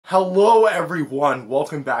Hello everyone,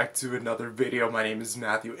 welcome back to another video. My name is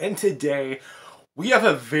Matthew and today we have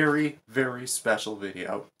a very special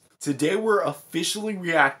video. Today we're officially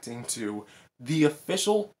reacting to the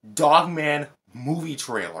official Dogman movie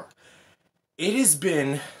trailer. It has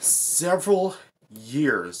been several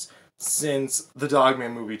years since the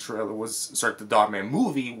Dogman movie the Dogman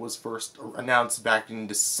movie was first announced back in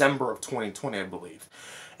December of 2020, I believe.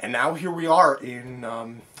 And now here we are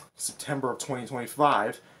in September of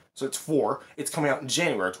 2025. So it's coming out in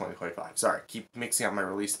January of 2025. Sorry, keep mixing up my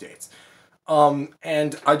release dates.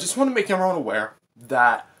 And I just want to make everyone aware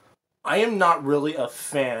that I am not really a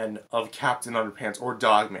fan of Captain Underpants or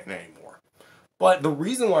Dogman anymore. But the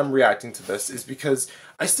reason why I'm reacting to this is because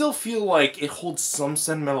I still feel like it holds some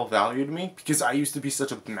sentimental value to me because I used to be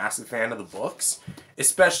such a massive fan of the books,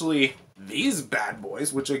 especially these bad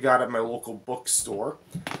boys, which I got at my local bookstore.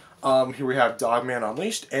 Here we have Dogman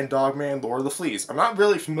Unleashed and Dogman Lord of the Fleas. I'm not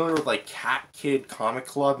really familiar with like Cat Kid Comic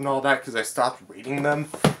Club and all that because I stopped reading them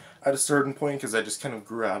at a certain point because I just kind of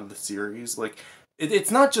grew out of the series. Like,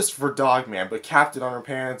 it's not just for Dogman, but Captain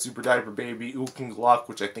Underpants, Super Diaper Baby, Ook and Gluck,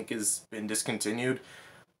 which I think has been discontinued.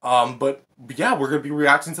 But yeah, we're going to be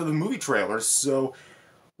reacting to the movie trailers, so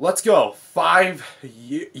let's go. 5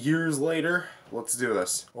 years later, let's do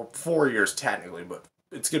this. Well, 4 years technically, but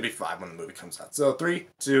it's going to be 5 when the movie comes out. So 3,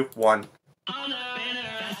 2, 1.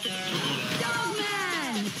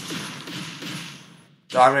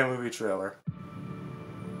 Dogman movie trailer.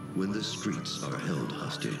 When the streets are held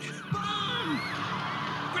hostage. Bomb!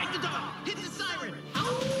 Break the door! Hit the siren!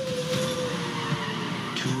 Ow!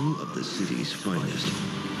 2 of the city's finest.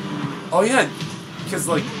 Oh yeah, because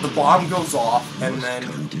like the bomb goes off and must then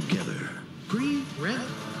come together. Green, red,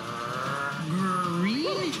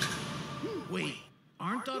 green. Wait,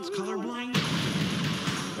 aren't dogs colorblind?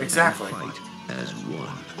 exactly. Fight as one.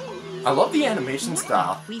 I love the animation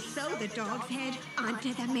style. We sew the dog's head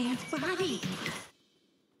onto the man's body.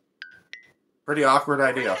 Pretty awkward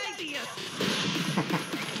idea. Idea.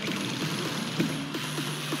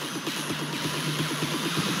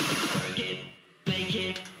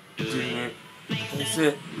 Is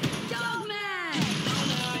it?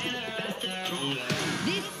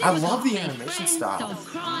 I love the animation style. Solves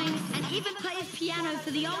crimes and even plays piano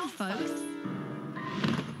for the old folks.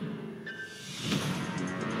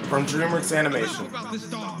 From Dreamworks Animation. Enough about this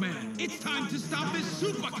Dogman. It's time to stop this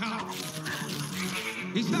super cop.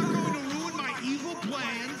 He's not going to ruin my evil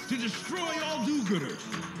plans to destroy all do-gooders.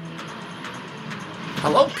 I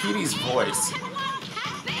love Petey's voice.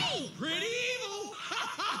 Pretty evil.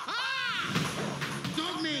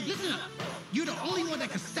 Dogman, listen up. You're the only one that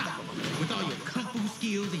can stop him. With all your kung fu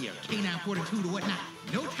skills and your canine fortitude or whatnot.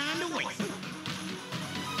 No time to waste.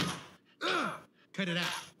 Cut it out.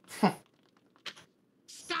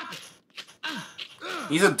 Stop it.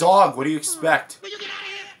 He's a dog. What do you expect? Will you get out of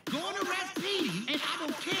here? Go and arrest Petey, and I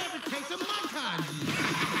don't care if it takes a montage.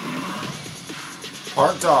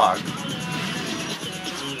 Part dog.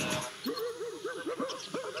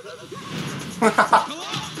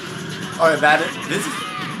 Oh, this is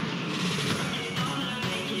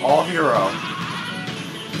all hero.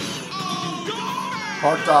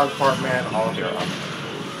 Part dog, part man, all hero.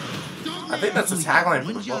 I think that's a tagline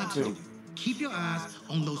for the book too. Keep your eyes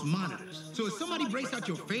on those monitors. So if somebody breaks out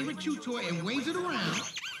your favorite chew toy and waves it around,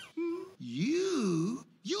 you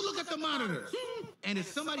look at the monitors. And if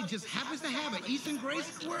somebody just happens to have an Eastern Gray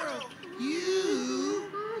squirrel, you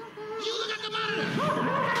look at the monitor.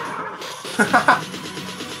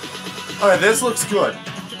 Alright, this looks good.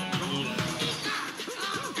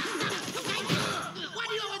 Why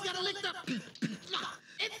do you always gotta lick the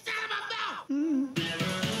inside of my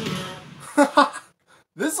mouth?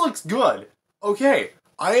 This looks good. Okay,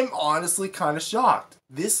 I am honestly kind of shocked.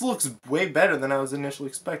 This looks way better than I was initially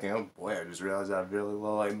expecting. Oh boy, I just realized I have really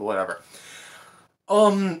low light, but whatever.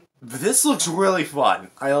 This looks really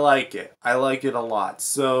fun. I like it. I like it a lot.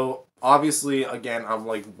 So, obviously, again, I'm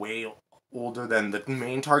like way older than the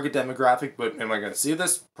main target demographic, but am I going to see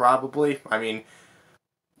this? Probably. I mean,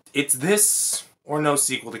 it's this or no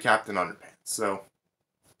sequel to Captain Underpants. So,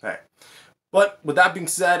 hey. But with that being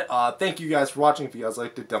said, thank you guys for watching. If you guys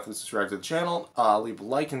liked it, definitely subscribe to the channel. Leave a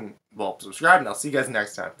like and, well, subscribe, and I'll see you guys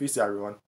next time. Peace out, everyone.